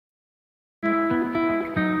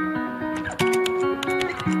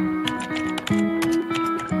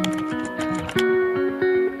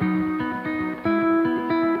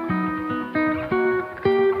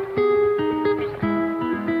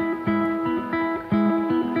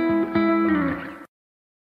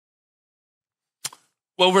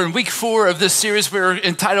Well, we're in week 4 of this series. We're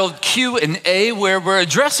entitled Q&A, where we're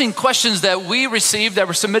addressing questions that we received that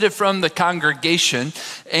were submitted from the congregation.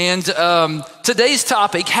 And today's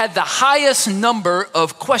topic had the highest number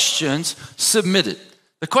of questions submitted.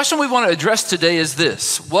 The question we want to address today is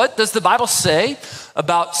this: what does the Bible say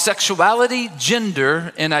about sexuality,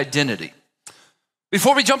 gender, and identity?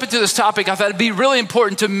 Before we jump into this topic, I thought it'd be really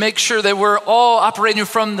important to make sure that we're all operating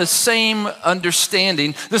from the same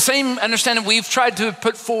understanding we've tried to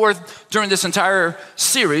put forth during this entire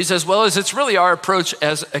series, as well as it's really our approach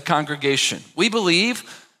as a congregation. We believe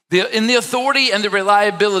in the authority and the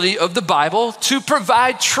reliability of the Bible to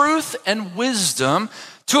provide truth and wisdom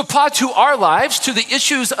to apply to our lives, to the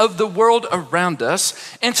issues of the world around us,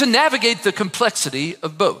 and to navigate the complexity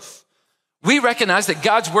of both. We recognize that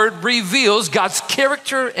God's word reveals God's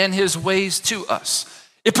character and his ways to us.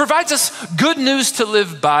 It provides us good news to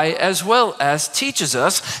live by, as well as teaches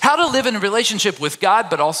us how to live in a relationship with God,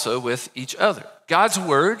 but also with each other. God's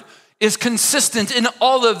word is consistent in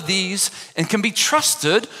all of these and can be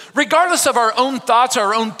trusted regardless of our own thoughts,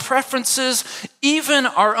 our own preferences, even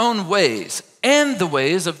our own ways, and the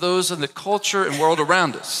ways of those in the culture and world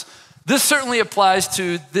around us. This certainly applies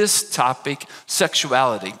to this topic,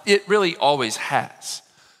 sexuality. It really always has.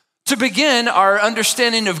 To begin our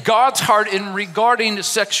understanding of God's heart in regarding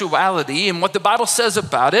sexuality and what the Bible says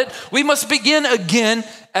about it, we must begin again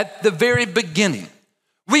at the very beginning.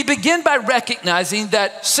 We begin by recognizing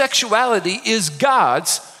that sexuality is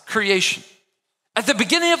God's creation. At the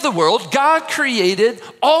beginning of the world, God created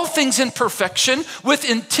all things in perfection with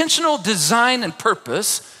intentional design and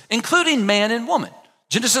purpose, including man and woman.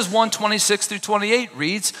 Genesis 1:26 through 28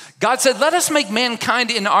 reads, God said, "Let us make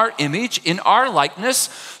mankind in our image, in our likeness,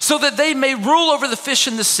 so that they may rule over the fish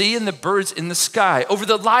in the sea and the birds in the sky, over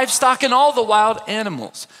the livestock and all the wild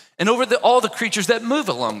animals, and over all the creatures that move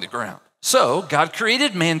along the ground." So God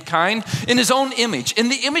created mankind in his own image. In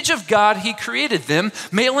the image of God, he created them,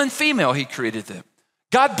 male and female he created them.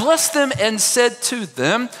 God blessed them and said to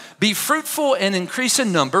them, "Be fruitful and increase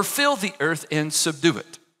in number, fill the earth and subdue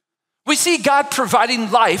it." We see God providing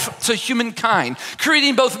life to humankind,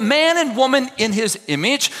 creating both man and woman in his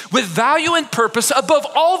image with value and purpose above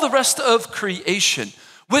all the rest of creation,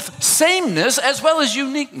 with sameness as well as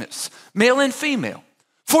uniqueness, male and female,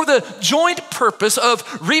 for the joint purpose of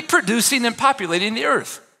reproducing and populating the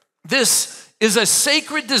earth. This is a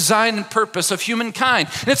sacred design and purpose of humankind,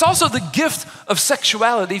 and it's also the gift of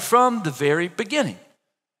sexuality from the very beginning.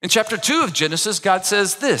 In chapter 2 of Genesis, God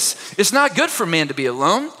says this: "It's not good for man to be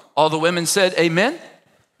alone." All the women said, "Amen."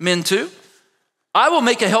 Men too. "I will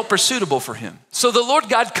make a helper suitable for him." So the Lord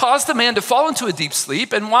God caused the man to fall into a deep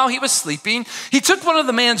sleep, and while he was sleeping, he took one of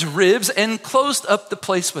the man's ribs and closed up the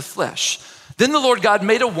place with flesh. Then the Lord God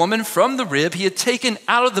made a woman from the rib he had taken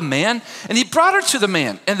out of the man, and he brought her to the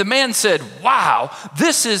man. And the man said, "Wow,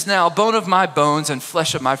 this is now bone of my bones and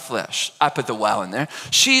flesh of my flesh." I put the wow in there.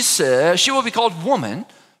 She said, "She will be called woman,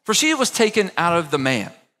 for she was taken out of the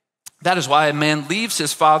man." That is why a man leaves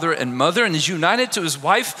his father and mother and is united to his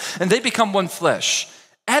wife, and they become one flesh.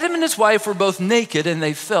 Adam and his wife were both naked, and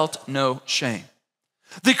they felt no shame.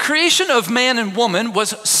 The creation of man and woman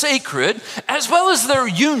was sacred, as well as their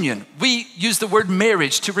union. We use the word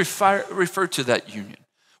marriage to refer to that union.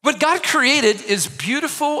 What God created is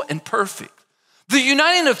beautiful and perfect. The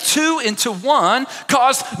uniting of two into one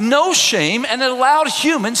caused no shame, and it allowed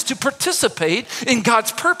humans to participate in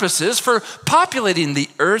God's purposes for populating the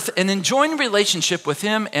earth and enjoying relationship with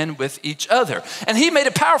him and with each other. And he made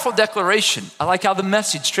a powerful declaration. I like how the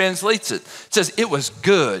Message translates it. It says, "It was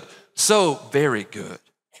good, so very good."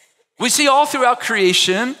 We see all throughout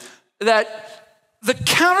creation that the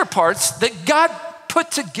counterparts that God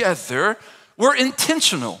put together were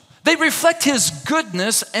intentional. They reflect his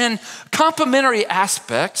goodness and complementary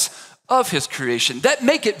aspects of his creation that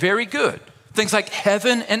make it very good. Things like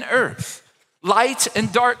heaven and earth, light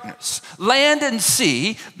and darkness, land and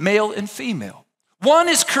sea, male and female. One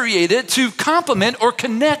is created to complement or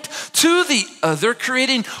connect to the other,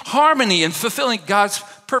 creating harmony and fulfilling God's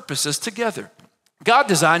purposes together. God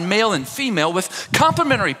designed male and female with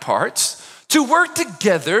complementary parts to work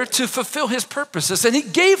together to fulfill his purposes, and he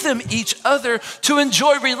gave them each other to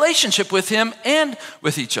enjoy relationship with him and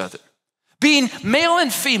with each other. Being male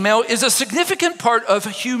and female is a significant part of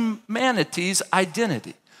humanity's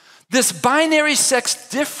identity. This binary sex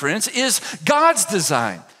difference is God's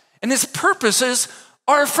design, and his purposes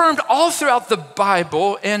are affirmed all throughout the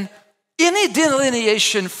Bible, and any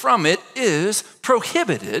delineation from it is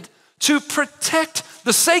prohibited to protect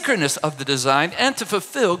the sacredness of the design and to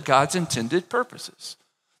fulfill God's intended purposes.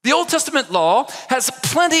 The Old Testament law has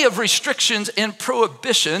plenty of restrictions and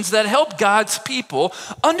prohibitions that help God's people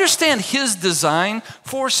understand his design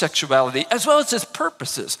for sexuality, as well as his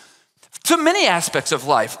purposes to many aspects of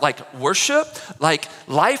life, like worship, like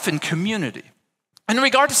life and community. In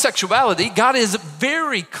regard to sexuality, God is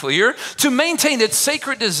very clear to maintain its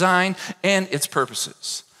sacred design and its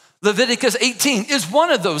purposes. Leviticus 18 is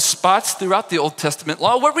one of those spots throughout the Old Testament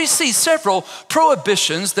law where we see several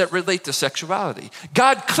prohibitions that relate to sexuality.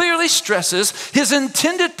 God clearly stresses his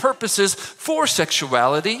intended purposes for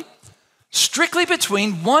sexuality strictly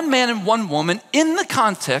between one man and one woman in the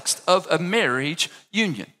context of a marriage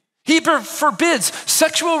union. He forbids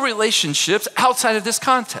sexual relationships outside of this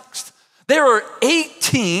context. There are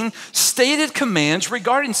 18 stated commands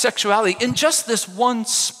regarding sexuality in just this one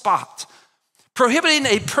spot, prohibiting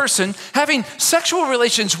a person having sexual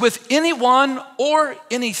relations with anyone or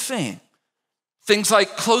anything. Things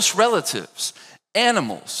like close relatives,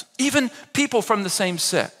 animals, even people from the same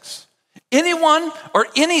sex. Anyone or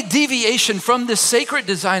any deviation from this sacred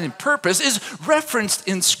design and purpose is referenced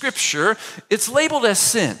in Scripture. It's labeled as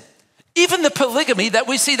sin. Even the polygamy that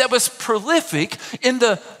we see that was prolific in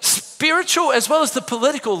the spiritual as well as the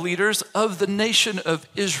political leaders of the nation of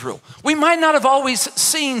Israel. We might not have always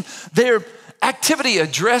seen their activity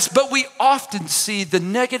addressed, but we often see the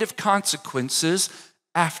negative consequences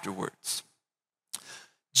afterwards.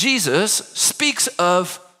 Jesus speaks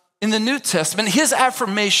of, in the New Testament, his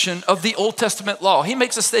affirmation of the Old Testament law. He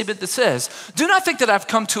makes a statement that says, "Do not think that I've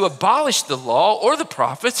come to abolish the law or the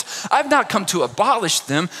prophets. I've not come to abolish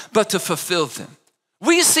them, but to fulfill them."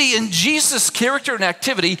 We see in Jesus' character and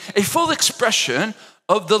activity a full expression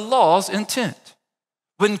of the law's intent.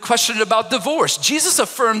 When questioned about divorce, Jesus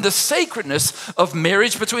affirmed the sacredness of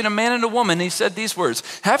marriage between a man and a woman. He said these words,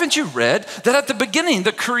 "Haven't you read that at the beginning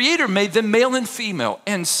the Creator made them male and female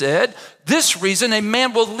and said, 'This reason a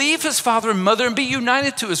man will leave his father and mother and be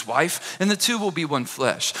united to his wife, and the two will be one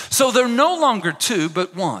flesh.' So they're no longer two,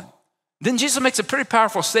 but one." Then Jesus makes a pretty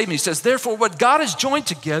powerful statement. He says, "Therefore, what God has joined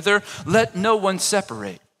together, let no one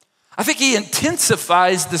separate." I think he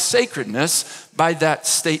intensifies the sacredness by that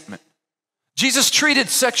statement. Jesus treated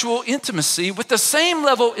sexual intimacy with the same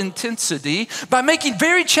level of intensity by making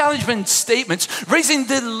very challenging statements, raising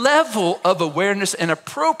the level of awareness and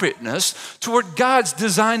appropriateness toward God's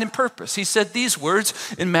design and purpose. He said these words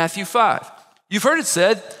in Matthew 5. "You've heard it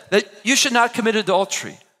said that you should not commit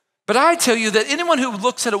adultery. But I tell you that anyone who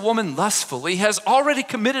looks at a woman lustfully has already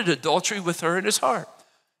committed adultery with her in his heart."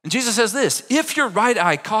 And Jesus says this, "If your right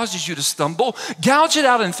eye causes you to stumble, gouge it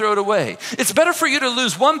out and throw it away. It's better for you to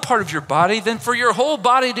lose one part of your body than for your whole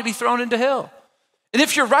body to be thrown into hell. And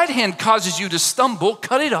if your right hand causes you to stumble,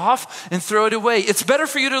 cut it off and throw it away. It's better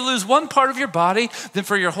for you to lose one part of your body than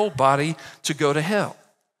for your whole body to go to hell."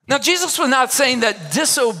 Now, Jesus was not saying that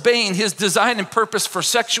disobeying his design and purpose for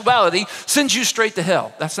sexuality sends you straight to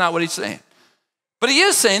hell. That's not what he's saying. But he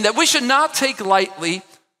is saying that we should not take lightly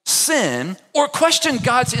sin or question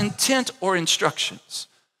God's intent or instructions.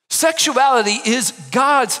 Sexuality is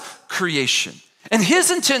God's creation, and his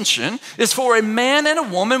intention is for a man and a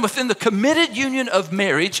woman within the committed union of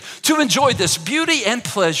marriage to enjoy this beauty and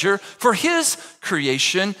pleasure for his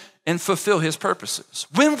creation and fulfill his purposes.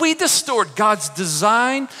 When we distort God's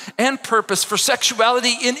design and purpose for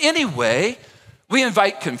sexuality in any way, we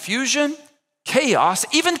invite confusion, chaos,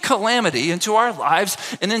 even calamity into our lives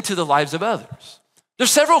and into the lives of others. There's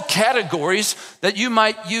several categories that you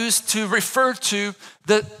might use to refer to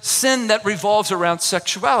the sin that revolves around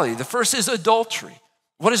sexuality. The first is adultery.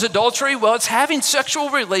 What is adultery? Well, it's having sexual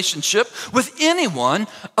relationship with anyone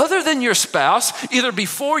other than your spouse, either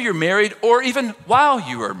before you're married or even while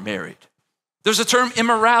you are married. There's a term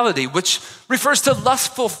immorality, which refers to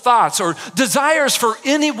lustful thoughts or desires for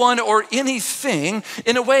anyone or anything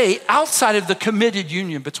in a way outside of the committed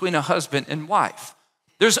union between a husband and wife.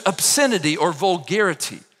 There's obscenity or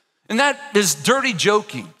vulgarity, and that is dirty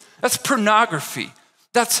joking. That's pornography.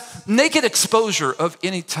 That's naked exposure of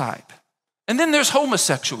any type. And then there's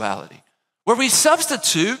homosexuality, where we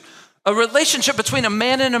substitute a relationship between a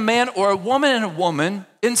man and a man or a woman and a woman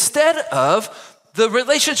instead of the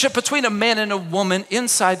relationship between a man and a woman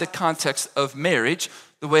inside the context of marriage,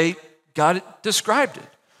 the way God described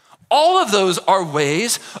it. All of those are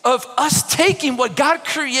ways of us taking what God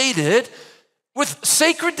created with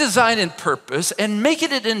sacred design and purpose and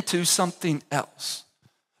making it into something else.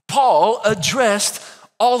 Paul addressed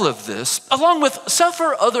all of this along with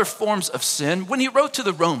several other forms of sin when he wrote to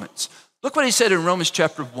the Romans. Look what he said in Romans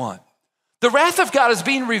chapter 1. "The wrath of God is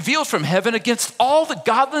being revealed from heaven against all the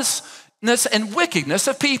godlessness and wickedness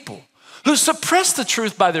of people who suppress the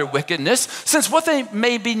truth by their wickedness, since what they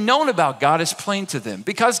may be known about God is plain to them,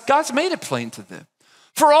 because God's made it plain to them.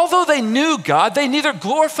 For although they knew God, they neither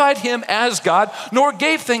glorified him as God nor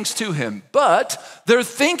gave thanks to him, but their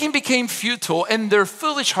thinking became futile and their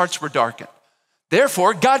foolish hearts were darkened.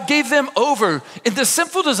 Therefore, God gave them over in the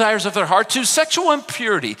sinful desires of their heart to sexual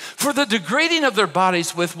impurity for the degrading of their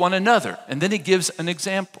bodies with one another. And then he gives an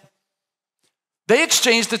example. They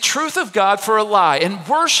exchanged the truth of God for a lie and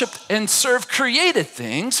worshiped and served created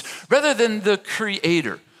things rather than the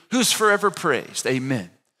Creator, who's forever praised. Amen.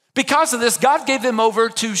 Because of this, God gave them over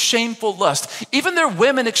to shameful lust. Even their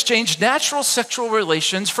women exchanged natural sexual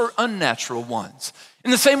relations for unnatural ones.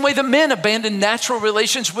 In the same way, the men abandoned natural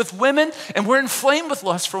relations with women and were inflamed with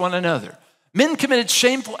lust for one another. Men committed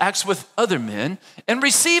shameful acts with other men and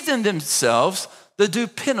received in themselves the due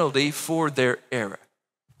penalty for their error.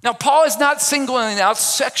 Now, Paul is not singling out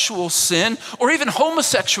sexual sin or even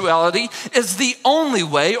homosexuality as the only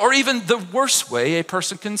way or even the worst way a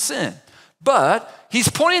person can sin. But he's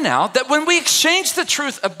pointing out that when we exchange the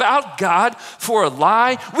truth about God for a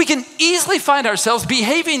lie, we can easily find ourselves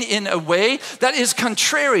behaving in a way that is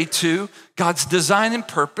contrary to God's design and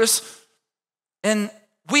purpose, and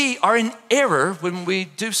we are in error when we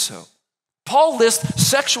do so. Paul lists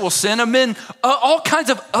sexual sin amid all kinds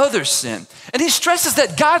of other sin, and he stresses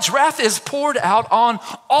that God's wrath is poured out on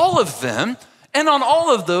all of them and on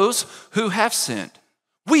all of those who have sinned.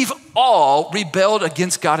 We've all rebelled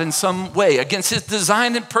against God in some way, against his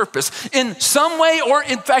design and purpose, in some way or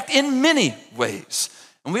in fact in many ways.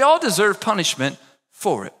 And we all deserve punishment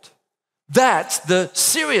for it. That's the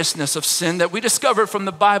seriousness of sin that we discovered from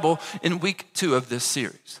the Bible in week 2 of this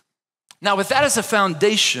series. Now, with that as a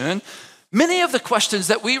foundation, many of the questions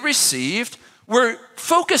that we received were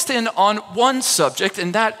focused in on one subject,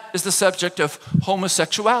 and that is the subject of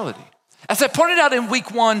homosexuality. As I pointed out in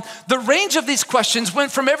week 1, the range of these questions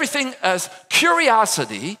went from everything as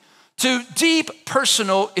curiosity to deep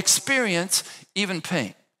personal experience, even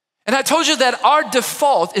pain. And I told you that our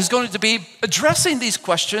default is going to be addressing these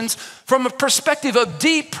questions from a perspective of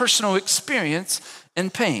deep personal experience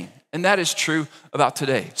and pain. And that is true about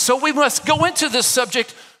today. So we must go into this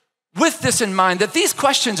subject with this in mind, that these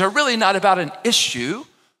questions are really not about an issue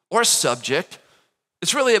or a subject.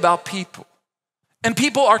 It's really about people. And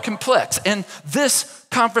people are complex, and this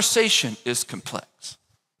conversation is complex.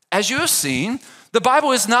 As you have seen, the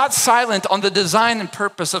Bible is not silent on the design and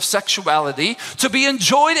purpose of sexuality to be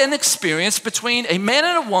enjoyed and experienced between a man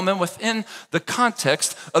and a woman within the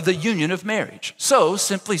context of the union of marriage. So,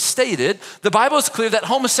 simply stated, the Bible is clear that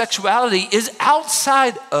homosexuality is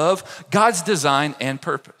outside of God's design and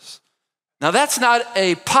purpose. Now, that's not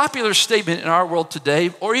a popular statement in our world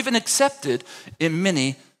today or even accepted in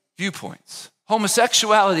many viewpoints.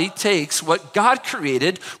 Homosexuality takes what God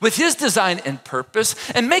created with his design and purpose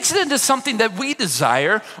and makes it into something that we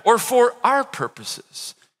desire or for our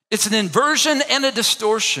purposes. It's an inversion and a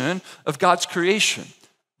distortion of God's creation,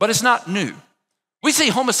 but it's not new. We see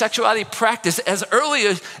homosexuality practiced as early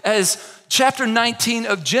as chapter 19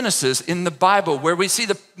 of Genesis in the Bible, where we see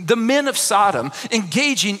the men of Sodom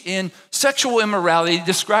engaging in sexual immorality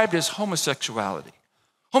described as homosexuality.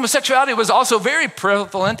 Homosexuality was also very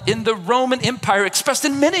prevalent in the Roman Empire, expressed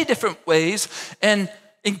in many different ways and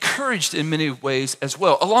encouraged in many ways as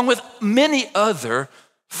well, along with many other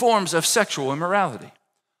forms of sexual immorality.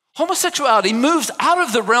 Homosexuality moves out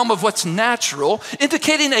of the realm of what's natural,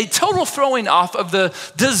 indicating a total throwing off of the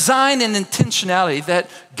design and intentionality that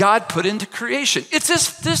God put into creation. It's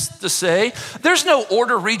this to say, there's no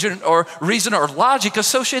order, reason, or logic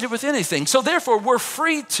associated with anything. So therefore, we're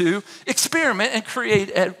free to experiment and create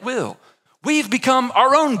at will. We've become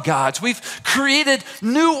our own gods. We've created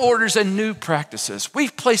new orders and new practices.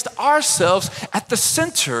 We've placed ourselves at the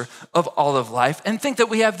center of all of life and think that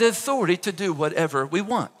we have the authority to do whatever we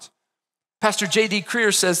want. Pastor J.D.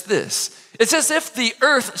 Creer says this: it's as if the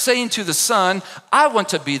earth saying to the sun, I want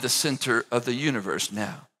to be the center of the universe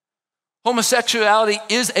now. Homosexuality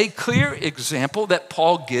is a clear example that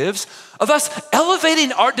Paul gives of us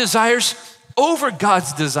elevating our desires over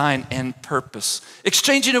God's design and purpose,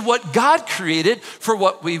 exchanging of what God created for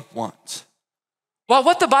what we want. While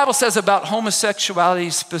what the Bible says about homosexuality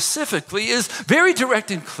specifically is very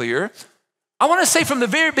direct and clear, I want to say from the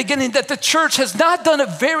very beginning that the church has not done a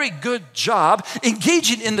very good job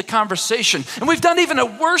engaging in the conversation. And we've done even a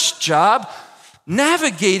worse job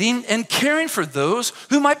navigating and caring for those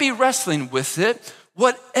who might be wrestling with it,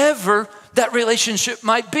 whatever that relationship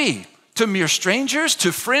might be. To mere strangers,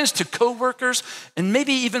 to friends, to coworkers, and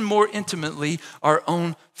maybe even more intimately, our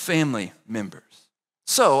own family members.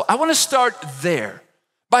 So I want to start there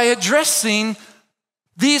by addressing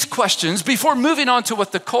these questions before moving on to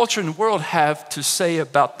what the culture and world have to say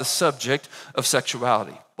about the subject of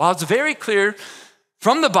sexuality. While it's very clear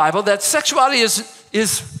from the Bible that sexuality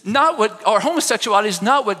is not what, or homosexuality is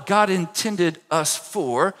not what God intended us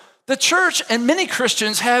for, the church and many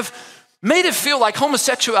Christians have made it feel like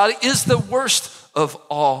homosexuality is the worst of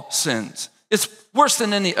all sins. It's worse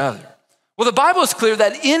than any other. Well, the Bible is clear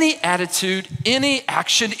that any attitude, any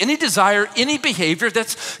action, any desire, any behavior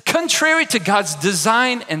that's contrary to God's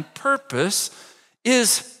design and purpose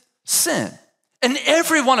is sin. And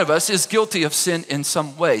every one of us is guilty of sin in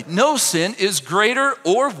some way. No sin is greater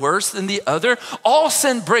or worse than the other. All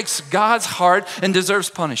sin breaks God's heart and deserves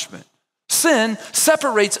punishment. Sin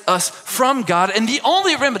separates us from God, and the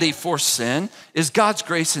only remedy for sin is God's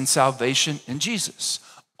grace and salvation in Jesus.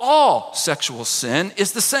 All sexual sin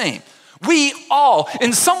is the same. We all,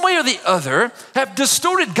 in some way or the other, have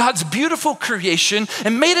distorted God's beautiful creation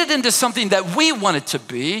and made it into something that we want it to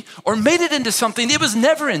be, or made it into something it was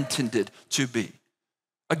never intended to be.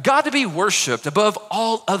 A God to be worshiped above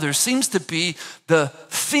all others seems to be the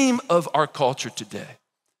theme of our culture today.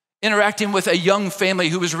 Interacting with a young family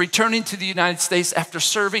who was returning to the United States after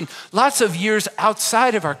serving lots of years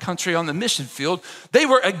outside of our country on the mission field, they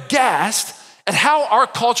were aghast at how our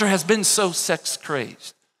culture has been so sex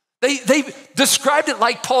crazed. They described it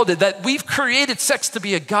like Paul did, that we've created sex to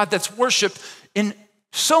be a God that's worshiped in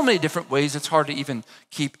so many different ways it's hard to even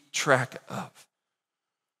keep track of.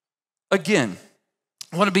 Again,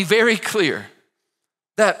 I want to be very clear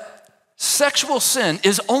that sexual sin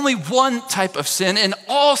is only one type of sin, and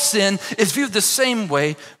all sin is viewed the same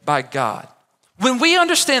way by God. When we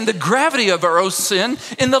understand the gravity of our own sin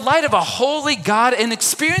in the light of a holy God and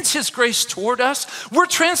experience his grace toward us, we're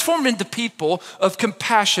transformed into people of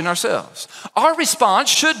compassion ourselves. Our response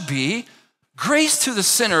should be grace to the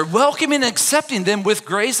sinner, welcoming and accepting them with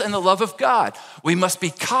grace and the love of God. We must be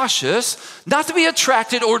cautious not to be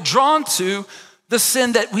attracted or drawn to the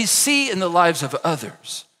sin that we see in the lives of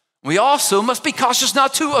others. We also must be cautious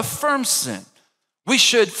not to affirm sin. We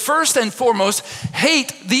should first and foremost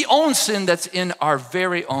hate the own sin that's in our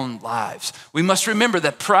very own lives. We must remember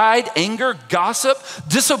that pride, anger, gossip,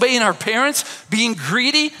 disobeying our parents, being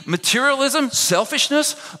greedy, materialism,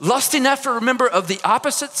 selfishness, lusting after a member of the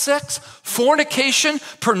opposite sex, fornication,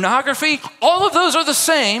 pornography, all of those are the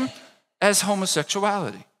same as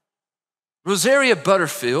homosexuality. Rosaria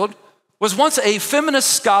Butterfield was once a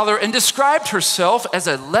feminist scholar and described herself as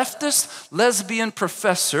a leftist lesbian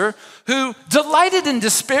professor who delighted in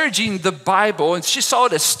disparaging the Bible, and she saw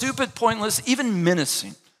it as stupid, pointless, even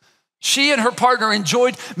menacing. She and her partner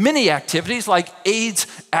enjoyed many activities like AIDS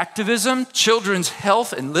activism, children's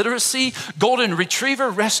health and literacy, golden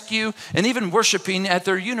retriever rescue, and even worshiping at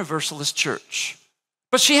their Universalist church.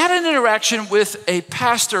 But she had an interaction with a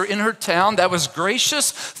pastor in her town that was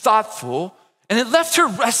gracious, thoughtful, and it left her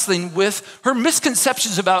wrestling with her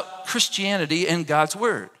misconceptions about Christianity and God's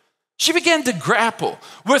word. She began to grapple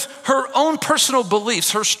with her own personal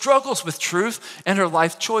beliefs, her struggles with truth, and her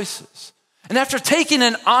life choices. And after taking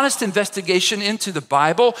an honest investigation into the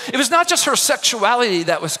Bible, it was not just her sexuality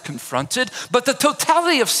that was confronted, but the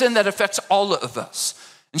totality of sin that affects all of us.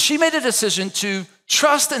 And she made a decision to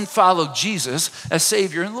trust and follow Jesus as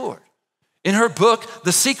Savior and Lord. In her book,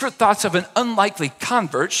 The Secret Thoughts of an Unlikely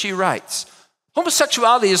Convert, she writes,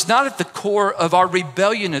 homosexuality is not at the core of our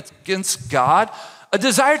rebellion against God. A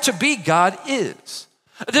desire to be God is.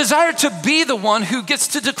 A desire to be the one who gets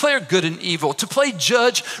to declare good and evil, to play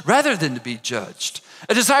judge rather than to be judged.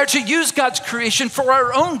 A desire to use God's creation for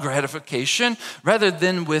our own gratification rather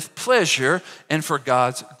than with pleasure and for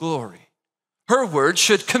God's glory. Her words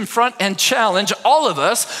should confront and challenge all of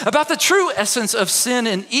us about the true essence of sin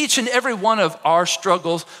in each and every one of our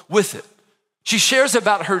struggles with it. She shares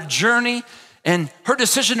about her journey and her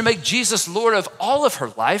decision to make Jesus Lord of all of her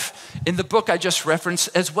life in the book I just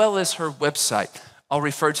referenced, as well as her website. I'll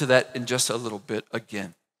refer to that in just a little bit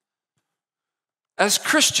again. As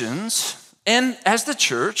Christians and as the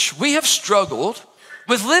church, we have struggled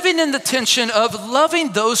with living in the tension of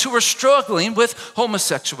loving those who are struggling with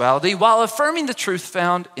homosexuality while affirming the truth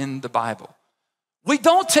found in the Bible. We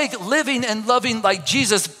don't take living and loving like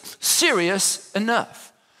Jesus serious enough.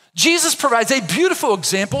 Jesus provides a beautiful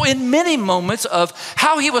example in many moments of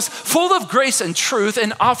how he was full of grace and truth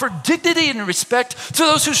and offered dignity and respect to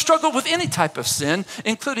those who struggle with any type of sin,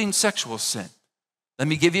 including sexual sin. Let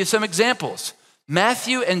me give you some examples.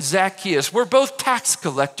 Matthew and Zacchaeus were both tax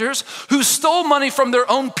collectors who stole money from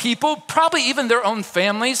their own people, probably even their own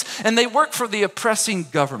families, and they worked for the oppressing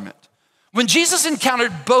government. When Jesus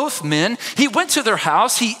encountered both men, he went to their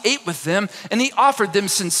house, he ate with them, and he offered them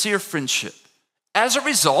sincere friendship. As a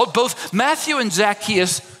result, both Matthew and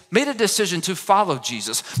Zacchaeus made a decision to follow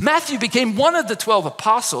Jesus. Matthew became one of the 12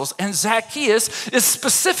 apostles, and Zacchaeus is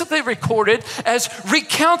specifically recorded as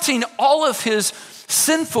recounting all of his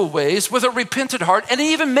sinful ways with a repentant heart, and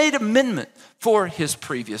he even made amendment for his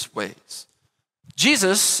previous ways.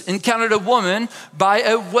 Jesus encountered a woman by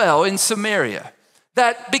a well in Samaria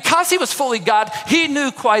that, because he was fully God, he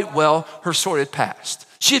knew quite well her sordid past.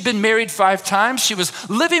 She had been married 5 times. She was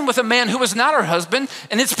living with a man who was not her husband.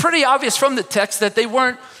 And it's pretty obvious from the text that they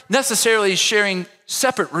weren't necessarily sharing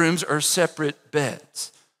separate rooms or separate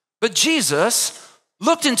beds. But Jesus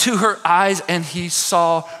looked into her eyes and he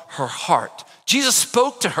saw her heart. Jesus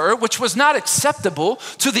spoke to her, which was not acceptable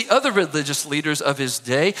to the other religious leaders of his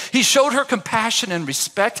day. He showed her compassion and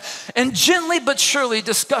respect and gently but surely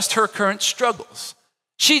discussed her current struggles.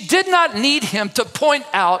 She did not need him to point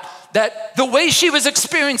out that the way she was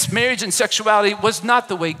experiencing marriage and sexuality was not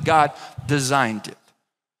the way God designed it.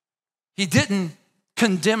 He didn't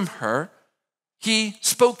condemn her. He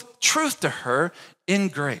spoke truth to her in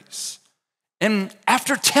grace. And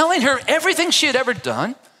after telling her everything she had ever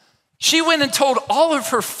done, she went and told all of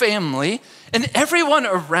her family and everyone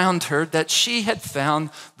around her that she had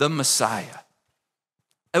found the Messiah.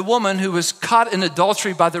 A woman who was caught in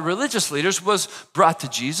adultery by the religious leaders was brought to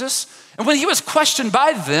Jesus. And when he was questioned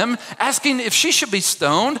by them, asking if she should be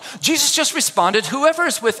stoned, Jesus just responded, "Whoever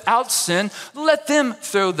is without sin, let them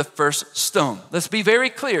throw the first stone." Let's be very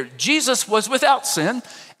clear. Jesus was without sin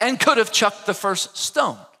and could have chucked the first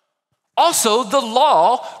stone. Also, the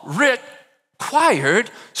law required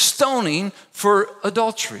stoning for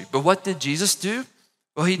adultery. But what did Jesus do?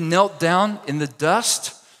 Well, he knelt down in the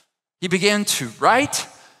dust. He began to write.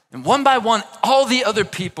 And one by one, all the other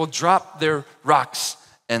people dropped their rocks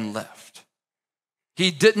and left.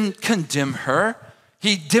 He didn't condemn her.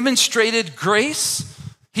 He demonstrated grace.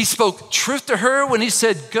 He spoke truth to her when he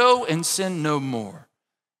said, "Go and sin no more."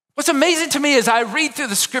 What's amazing to me as I read through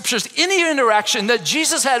the scriptures, any interaction that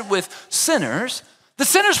Jesus had with sinners, the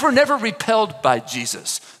sinners were never repelled by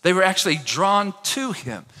Jesus. They were actually drawn to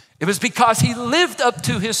him. It was because he lived up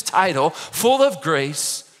to his title, full of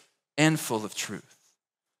grace and full of truth.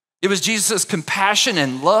 It was Jesus' compassion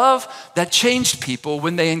and love that changed people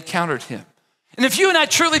when they encountered him. And if you and I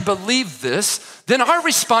truly believe this, then our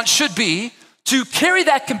response should be to carry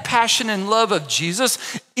that compassion and love of Jesus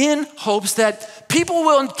in hopes that people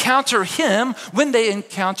will encounter him when they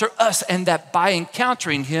encounter us, and that by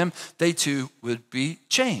encountering him, they too would be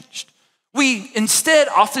changed. We instead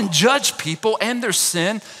often judge people and their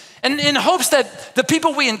sin, and in hopes that the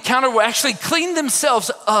people we encounter will actually clean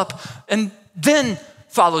themselves up and then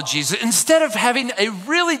follow Jesus, instead of having a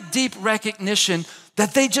really deep recognition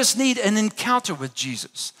that they just need an encounter with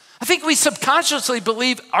Jesus. I think we subconsciously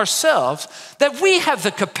believe ourselves that we have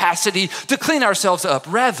the capacity to clean ourselves up,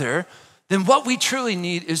 rather than what we truly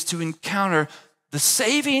need is to encounter the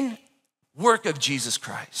saving work of Jesus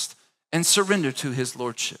Christ and surrender to his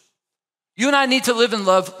lordship. You and I need to live in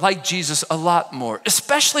love like Jesus a lot more,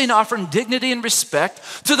 especially in offering dignity and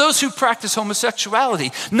respect to those who practice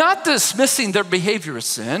homosexuality, not dismissing their behavior as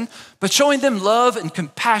sin, but showing them love and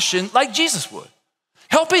compassion like Jesus would,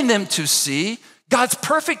 helping them to see God's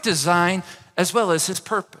perfect design as well as his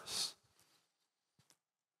purpose.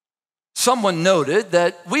 Someone noted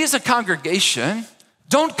that we as a congregation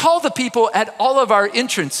don't call the people at all of our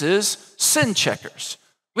entrances sin checkers.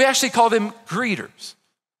 We actually call them greeters.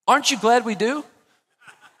 Aren't you glad we do?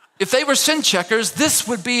 If they were sin checkers, this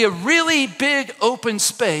would be a really big open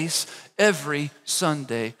space every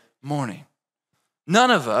Sunday morning.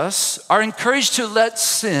 None of us are encouraged to let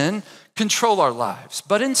sin control our lives,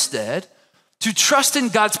 but instead to trust in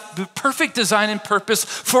God's perfect design and purpose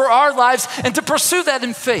for our lives and to pursue that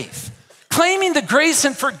in faith, claiming the grace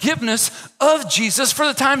and forgiveness of Jesus for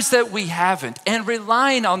the times that we haven't, and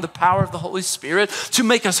relying on the power of the Holy Spirit to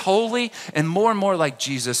make us holy and more like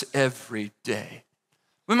Jesus every day.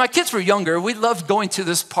 When my kids were younger, we loved going to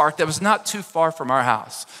this park that was not too far from our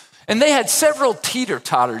house. And they had several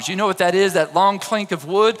teeter-totters. You know what that is? That long plank of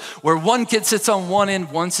wood where one kid sits on one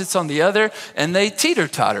end, one sits on the other, and they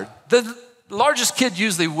teeter-tottered. The largest kid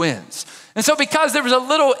usually wins. And so because there was a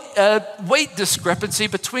little weight discrepancy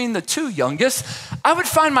between the two youngest, I would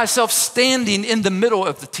find myself standing in the middle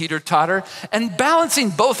of the teeter-totter and balancing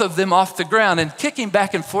both of them off the ground and kicking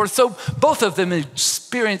back and forth so both of them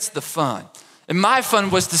experienced the fun. And my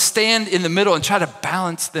fun was to stand in the middle and try to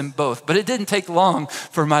balance them both. But it didn't take long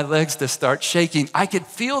for my legs to start shaking. I could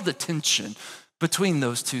feel the tension between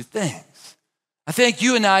those two things. I think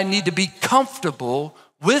you and I need to be comfortable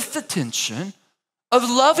with the tension of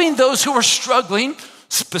loving those who are struggling,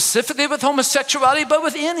 specifically with homosexuality, but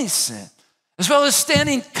with any sin. as well as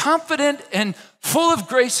standing confident and full of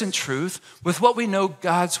grace and truth with what we know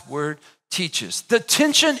God's word teaches. The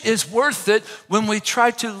tension is worth it when we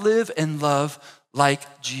try to live and love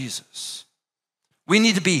like Jesus. We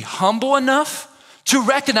need to be humble enough to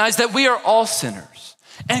recognize that we are all sinners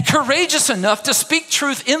and courageous enough to speak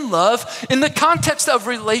truth in love in the context of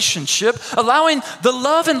relationship, allowing the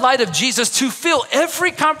love and light of Jesus to fill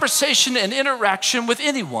every conversation and interaction with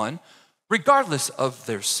anyone, regardless of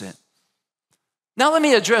their sin. Now let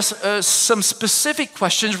me address some specific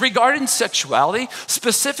questions regarding sexuality,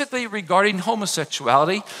 specifically regarding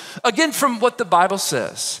homosexuality, again from what the Bible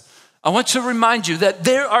says. I want to remind you that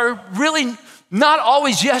there are really not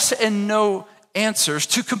always yes and no answers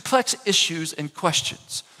to complex issues and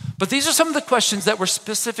questions. But these are some of the questions that were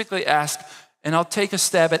specifically asked, and I'll take a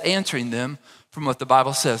stab at answering them from what the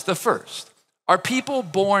Bible says. The first, are people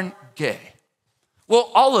born gay? Well,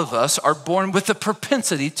 all of us are born with the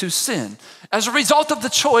propensity to sin as a result of the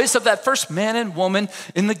choice of that first man and woman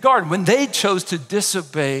in the garden when they chose to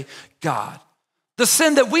disobey God. The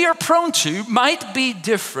sin that we are prone to might be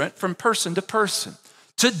different from person to person.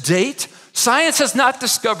 To date, science has not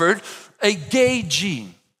discovered a gay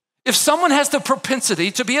gene. If someone has the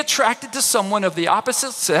propensity to be attracted to someone of the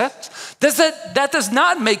opposite sex, that does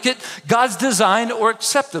not make it God's design or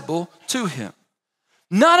acceptable to him.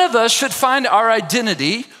 None of us should find our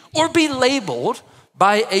identity or be labeled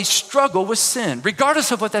by a struggle with sin,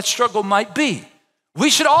 regardless of what that struggle might be. We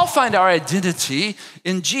should all find our identity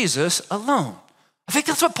in Jesus alone. I think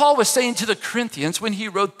that's what Paul was saying to the Corinthians when he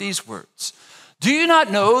wrote these words. Do you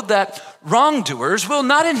not know that wrongdoers will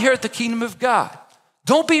not inherit the kingdom of God?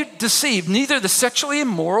 Don't be deceived. Neither the sexually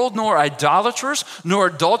immoral, nor idolaters, nor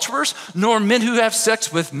adulterers, nor men who have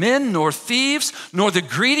sex with men, nor thieves, nor the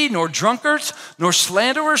greedy, nor drunkards, nor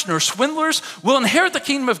slanderers, nor swindlers will inherit the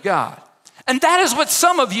kingdom of God. And that is what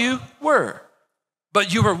some of you were.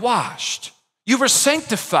 But you were washed. You were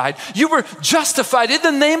sanctified. You were justified in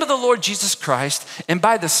the name of the Lord Jesus Christ and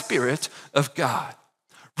by the Spirit of God.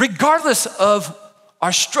 Regardless of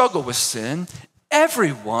our struggle with sin,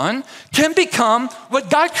 everyone can become what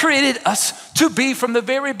God created us to be from the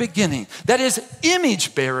very beginning. That is,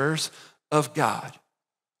 image bearers of God.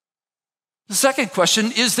 The second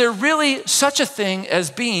question, is there really such a thing as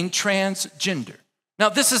being transgender? Now,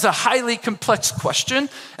 this is a highly complex question, and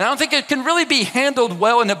I don't think it can really be handled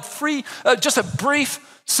well in just a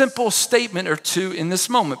brief, simple statement or two in this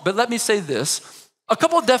moment. But let me say this. A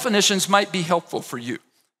couple of definitions might be helpful for you.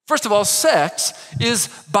 First of all, sex is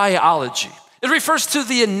biology. It refers to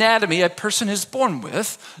the anatomy a person is born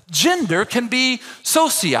with. Gender can be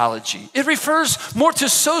sociology. It refers more to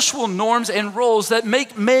social norms and roles that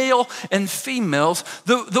make male and females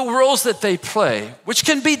the roles that they play, which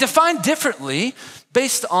can be defined differently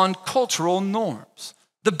based on cultural norms.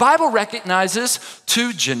 The Bible recognizes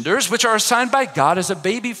two genders, which are assigned by God as a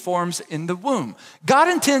baby forms in the womb. God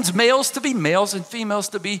intends males to be males and females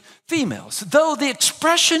to be females, though the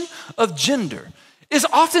expression of gender is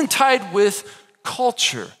often tied with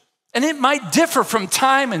culture, and it might differ from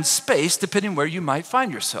time and space depending where you might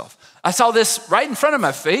find yourself. I saw this right in front of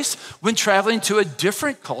my face when traveling to a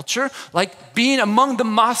different culture, like being among the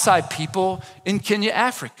Maasai people in Kenya,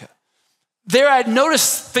 Africa. There I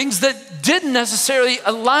noticed things that didn't necessarily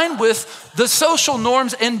align with the social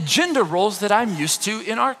norms and gender roles that I'm used to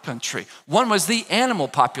in our country. One was the animal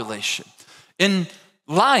population. In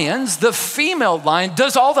lions, the female lion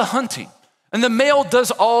does all the hunting, and the male does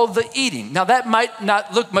all the eating. Now that might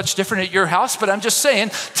not look much different at your house, but I'm just saying,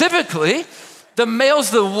 typically, the male's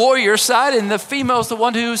the warrior side and the female's the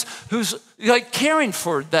one who's like caring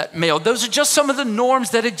for that male. Those are just some of the norms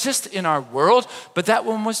that exist in our world, but that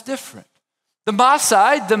one was different. The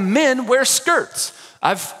Maasai, the men wear skirts.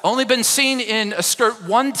 I've only been seen in a skirt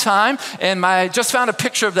one time, and I just found a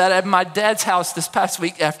picture of that at my dad's house this past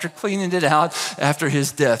week after cleaning it out after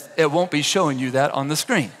his death. It won't be showing you that on the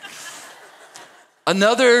screen.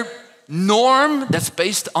 Another norm that's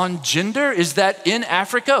based on gender is that in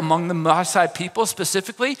Africa, among the Maasai people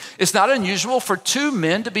specifically, it's not unusual for two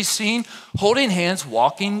men to be seen holding hands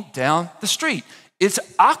walking down the street. It's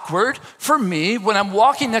awkward for me when I'm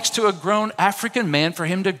walking next to a grown African man for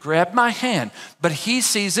him to grab my hand, but he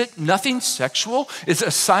sees it nothing sexual. It's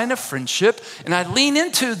a sign of friendship, and I lean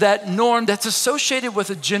into that norm that's associated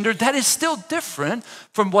with a gender that is still different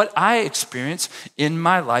from what I experience in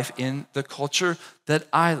my life in the culture that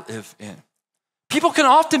I live in. People can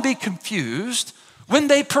often be confused when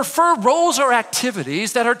they prefer roles or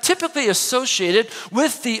activities that are typically associated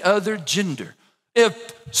with the other gender.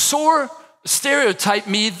 If sore stereotype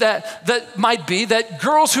that might be that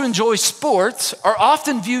girls who enjoy sports are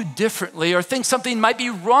often viewed differently or think something might be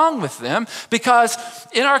wrong with them because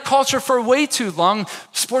in our culture for way too long,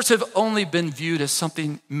 sports have only been viewed as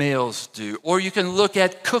something males do. Or you can look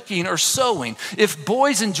at cooking or sewing. If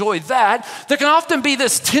boys enjoy that, there can often be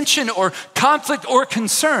this tension or conflict or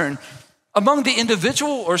concern among the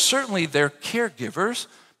individual or certainly their caregivers.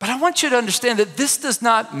 But I want you to understand that this does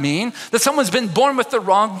not mean that someone's been born with the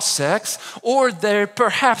wrong sex or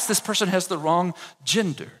perhaps this person has the wrong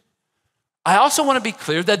gender. I also want to be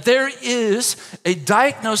clear that there is a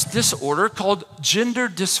diagnosed disorder called gender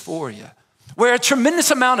dysphoria, where a tremendous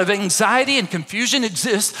amount of anxiety and confusion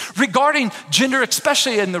exists regarding gender,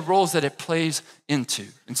 especially in the roles that it plays into.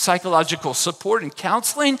 And psychological support and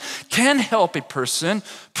counseling can help a person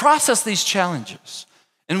process these challenges.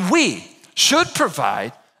 And we should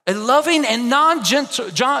provide a loving and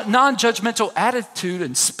non-judgmental attitude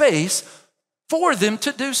and space for them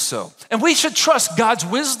to do so. And we should trust God's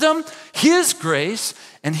wisdom, His grace,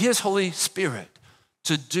 and His Holy Spirit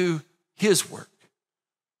to do His work.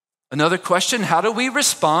 Another question, how do we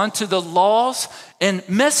respond to the laws and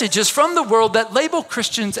messages from the world that label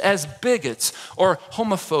Christians as bigots or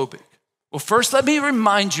homophobic? Well, first, let me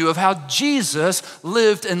remind you of how Jesus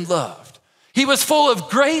lived and loved. He was full of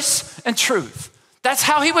grace and truth. That's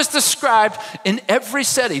how he was described in every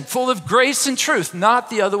setting, full of grace and truth,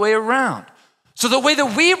 not the other way around. So the way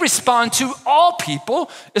that we respond to all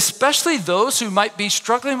people, especially those who might be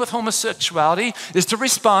struggling with homosexuality, is to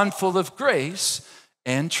respond full of grace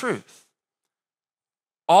and truth.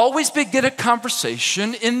 Always begin a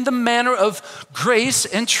conversation in the manner of grace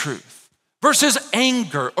and truth versus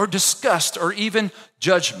anger or disgust or even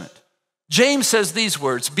judgment. James says these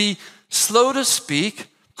words, be slow to speak,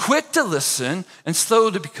 quick to listen, and slow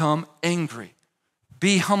to become angry.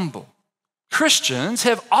 Be humble. Christians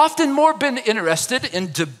have often more been interested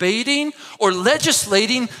in debating or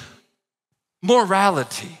legislating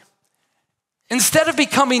morality instead of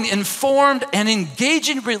becoming informed and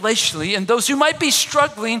engaging relationally in those who might be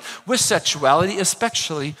struggling with sexuality,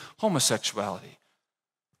 especially homosexuality.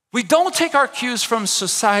 We don't take our cues from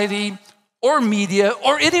society or media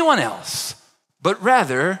or anyone else, but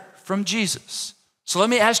rather from Jesus. So let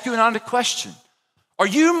me ask you an honest question. Are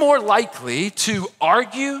you more likely to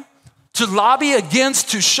argue, to lobby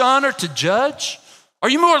against, to shun, or to judge? Are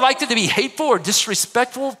you more likely to be hateful or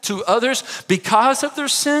disrespectful to others because of their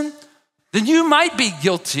sin? Then you might be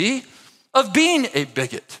guilty of being a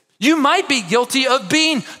bigot. You might be guilty of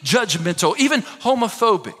being judgmental, even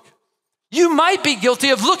homophobic. You might be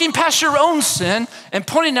guilty of looking past your own sin and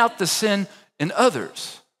pointing out the sin in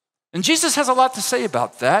others. And Jesus has a lot to say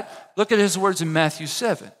about that. Look at his words in Matthew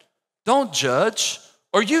 7. Don't judge,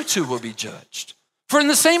 or you too will be judged. For in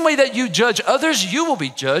the same way that you judge others, you will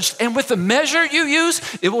be judged, and with the measure you use,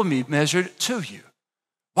 it will be measured to you.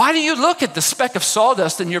 Why do you look at the speck of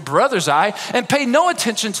sawdust in your brother's eye and pay no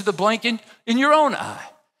attention to the blank in your own eye?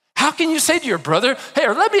 How can you say to your brother, hey,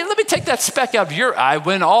 let me take that speck out of your eye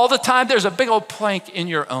when all the time there's a big old plank in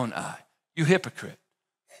your own eye? You hypocrite.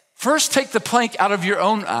 First, take the plank out of your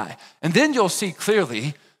own eye, and then you'll see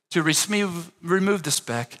clearly to remove the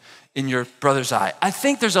speck in your brother's eye. I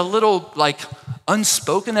think there's a little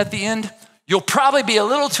unspoken at the end. You'll probably be a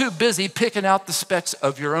little too busy picking out the specks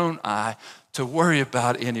of your own eye to worry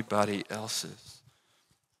about anybody else's.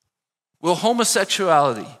 Will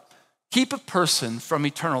homosexuality keep a person from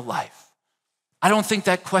eternal life? I don't think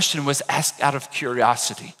that question was asked out of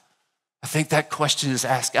curiosity. I think that question is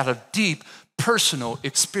asked out of deep personal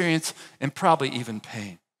experience and probably even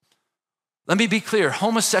pain. Let me be clear,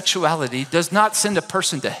 homosexuality does not send a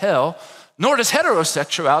person to hell, nor does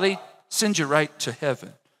heterosexuality send you right to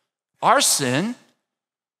heaven. Our sin,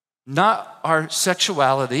 not our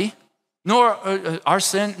sexuality, nor our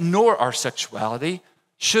sin, nor our sexuality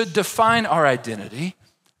should define our identity.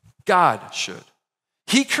 God should.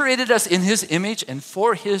 He created us in his image and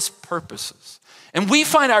for his purposes. And we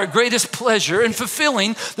find our greatest pleasure in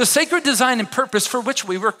fulfilling the sacred design and purpose for which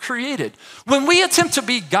we were created. When we attempt to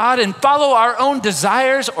be God and follow our own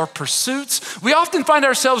desires or pursuits, we often find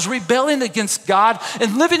ourselves rebelling against God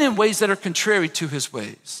and living in ways that are contrary to his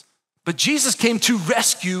ways. But Jesus came to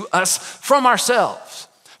rescue us from ourselves,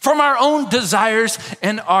 from our own desires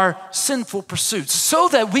and our sinful pursuits, so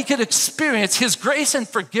that we could experience his grace and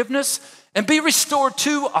forgiveness and be restored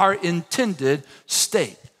to our intended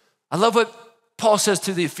state. I love what Paul says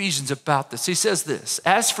to the Ephesians about this. He says this,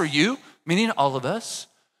 as for you, meaning all of us,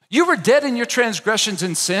 you were dead in your transgressions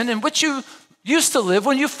and sin in which you used to live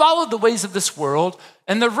when you followed the ways of this world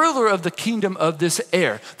and the ruler of the kingdom of this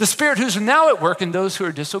air, the spirit who's now at work in those who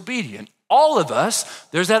are disobedient. All of us,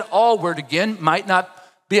 there's that all word again, might not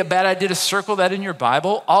be a bad idea to circle that in your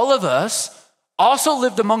Bible. All of us also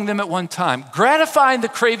lived among them at one time, gratifying the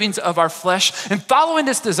cravings of our flesh and following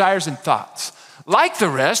its desires and thoughts. Like the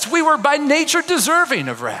rest, we were by nature deserving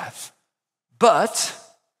of wrath. But,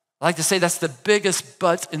 I like to say that's the biggest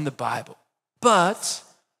but in the Bible. But,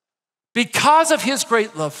 because of his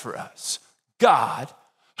great love for us, God,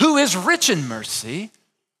 who is rich in mercy,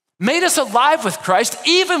 made us alive with Christ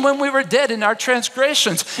even when we were dead in our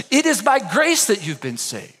transgressions. It is by grace that you've been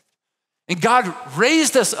saved. And God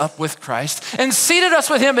raised us up with Christ and seated us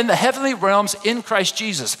with him in the heavenly realms in Christ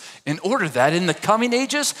Jesus, in order that in the coming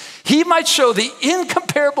ages, he might show the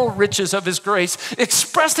incomparable riches of his grace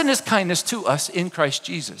expressed in his kindness to us in Christ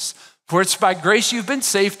Jesus. For it's by grace you've been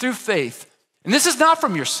saved through faith. And this is not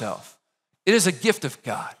from yourself. It is a gift of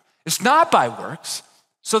God. It's not by works,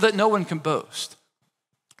 so that no one can boast.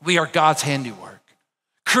 We are God's handiwork,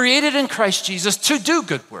 created in Christ Jesus to do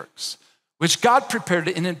good works, which God prepared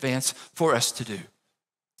in advance for us to do.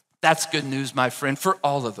 That's good news, my friend, for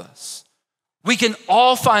all of us. We can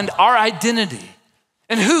all find our identity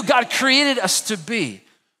and who God created us to be,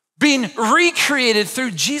 being recreated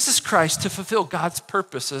through Jesus Christ to fulfill God's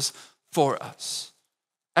purposes for us.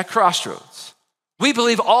 At Crossroads, we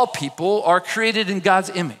believe all people are created in God's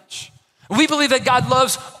image. We believe that God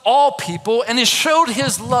loves all people and has showed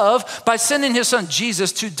his love by sending his son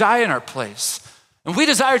Jesus to die in our place. And we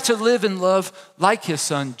desire to live in love like his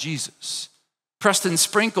son Jesus. Preston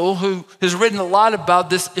Sprinkle, who has written a lot about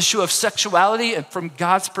this issue of sexuality and from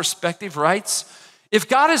God's perspective, writes, if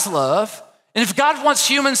God is love, and if God wants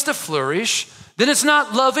humans to flourish, then it's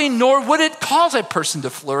not loving, nor would it cause a person to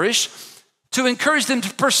flourish, to encourage them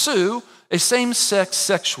to pursue a same-sex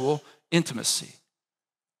sexual intimacy.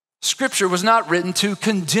 Scripture was not written to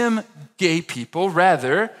condemn gay people.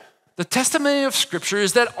 Rather, the testimony of Scripture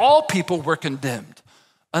is that all people were condemned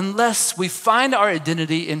unless we find our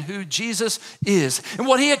identity in who Jesus is and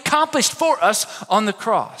what he accomplished for us on the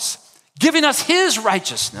cross, giving us his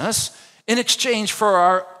righteousness in exchange for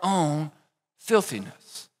our own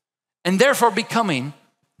filthiness, and therefore becoming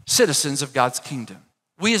citizens of God's kingdom.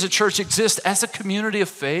 We as a church exist as a community of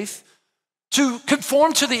faith to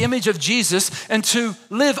conform to the image of Jesus and to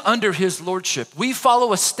live under his lordship. We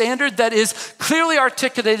follow a standard that is clearly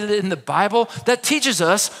articulated in the Bible that teaches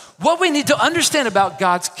us what we need to understand about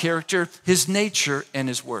God's character, his nature, and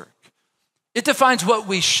his work. It defines what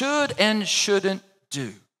we should and shouldn't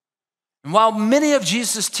do. And while many of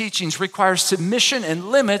Jesus' teachings require submission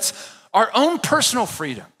and limits our own personal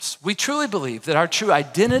freedoms, we truly believe that our true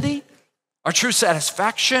identity, our true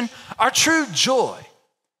satisfaction, our true joy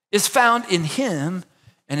is found in him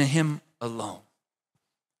and in him alone.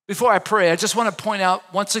 Before I pray, I just want to point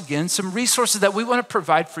out once again some resources that we want to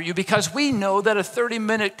provide for you, because we know that a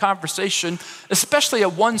 30-minute conversation, especially a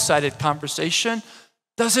one-sided conversation,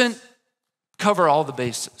 doesn't cover all the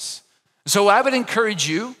bases. So I would encourage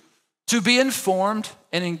you to be informed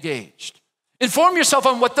and engaged. Inform yourself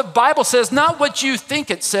on what the Bible says, not what you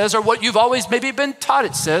think it says or what you've always maybe been taught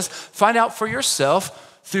it says. Find out for yourself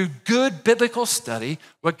through good biblical study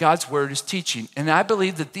what God's word is teaching. And I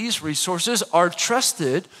believe that these resources are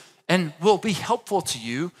trusted and will be helpful to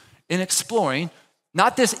you in exploring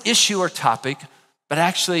not this issue or topic, but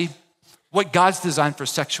actually what God's design for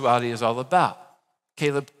sexuality is all about.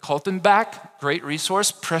 Caleb Kaltenbach, great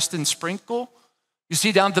resource. Preston Sprinkle. You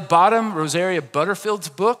see down at the bottom, Rosaria Butterfield's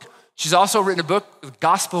book. She's also written a book, The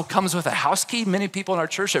Gospel Comes with a House Key. Many people in our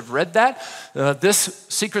church have read that. This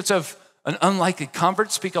Secrets of an Unlikely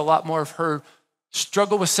Convert speak a lot more of her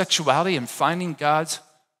struggle with sexuality and finding God's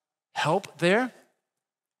help there.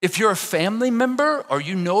 If you're a family member or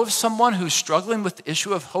you know of someone who's struggling with the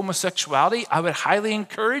issue of homosexuality, I would highly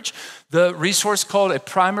encourage the resource called A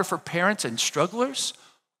Primer for Parents and Strugglers,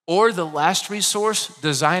 or the last resource,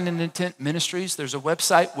 Design and Intent Ministries. There's a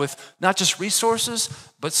website with not just resources,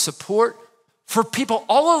 but support for people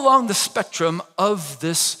all along the spectrum of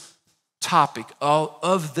this topic,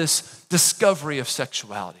 of this discovery of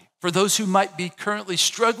sexuality. For those who might be currently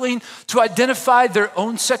struggling to identify their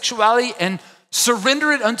own sexuality and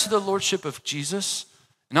surrender it unto the lordship of Jesus,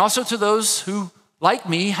 and also to those who, like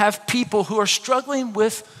me, have people who are struggling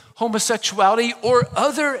with homosexuality or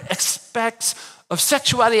other aspects of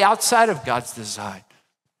sexuality outside of God's design.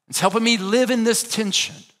 It's helping me live in this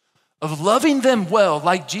tension of loving them well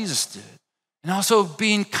like Jesus did, and also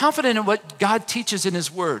being confident in what God teaches in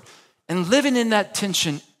his word, and living in that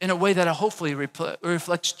tension in a way that hopefully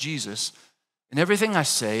reflects Jesus in everything I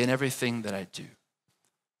say and everything that I do.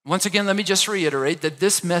 Once again, let me just reiterate that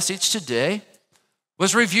this message today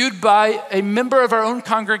was reviewed by a member of our own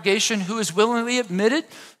congregation who has willingly admitted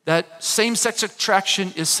that same-sex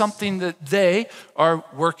attraction is something that they are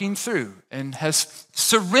working through and has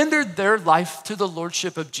surrendered their life to the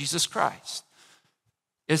lordship of Jesus Christ.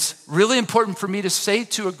 It's really important for me to say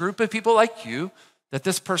to a group of people like you that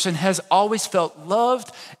this person has always felt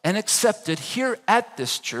loved and accepted here at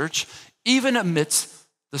this church, even amidst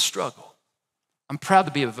the struggle. I'm proud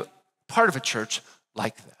to be a part of a church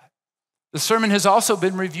like that. The sermon has also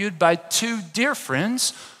been reviewed by two dear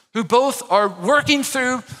friends who both are working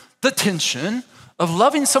through the tension of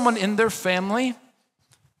loving someone in their family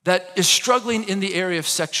that is struggling in the area of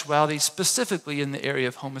sexuality, specifically in the area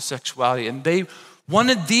of homosexuality. And they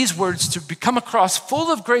wanted these words to come across full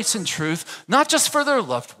of grace and truth, not just for their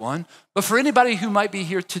loved one, but for anybody who might be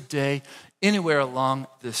here today, anywhere along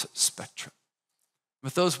this spectrum.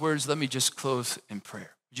 With those words, let me just close in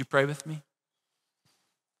prayer. Would you pray with me?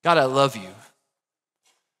 God, I love you.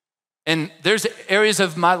 And there's areas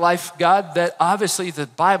of my life, God, that obviously the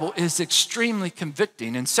Bible is extremely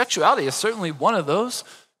convicting, and sexuality is certainly one of those.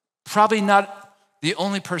 Probably not the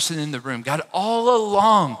only person in the room. God, all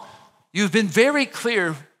along, you've been very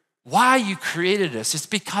clear why you created us. It's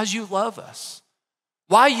because you love us.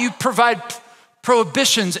 Why you provide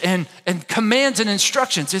prohibitions and commands and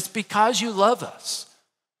instructions. It's because you love us.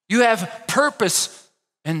 You have purpose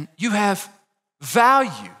and you have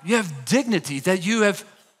value. You have dignity that you have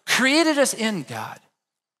created us in, God.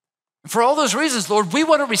 And for all those reasons, Lord, we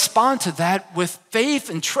want to respond to that with faith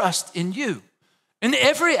and trust in you in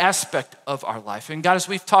every aspect of our life. And God, as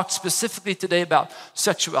we've talked specifically today about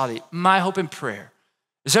sexuality, my hope and prayer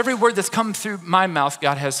is every word that's come through my mouth,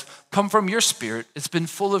 God, has come from your Spirit. It's been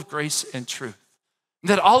full of grace and truth. And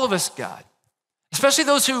that all of us, God, especially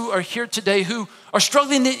those who are here today who are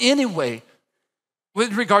struggling in any way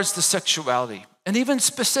with regards to sexuality, and even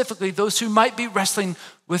specifically those who might be wrestling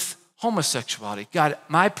with homosexuality, God,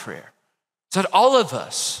 my prayer is that all of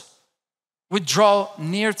us would draw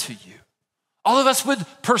near to you. All of us would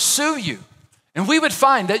pursue you, and we would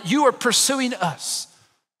find that you are pursuing us,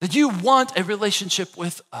 that you want a relationship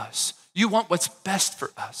with us. You want what's best for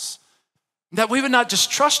us. That we would not just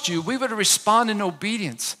trust you, we would respond in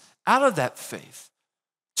obedience out of that faith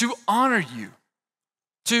to honor you,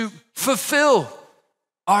 to fulfill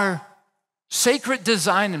our sacred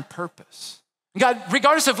design and purpose. God,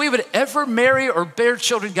 regardless if we would ever marry or bear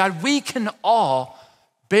children, God, we can all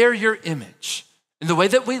bear your image in the way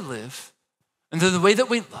that we live and in the way that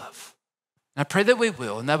we love. And I pray that we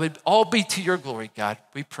will, and that would all be to your glory, God.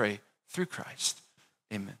 We pray through Christ.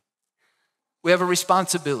 Amen. We have a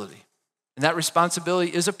responsibility, and that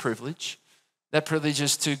responsibility is a privilege. That privilege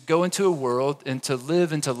is to go into a world and to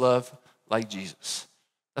live and to love like Jesus.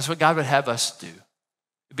 That's what God would have us do.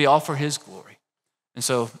 It'd be all for his glory. And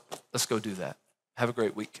so let's go do that. Have a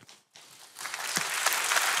great week.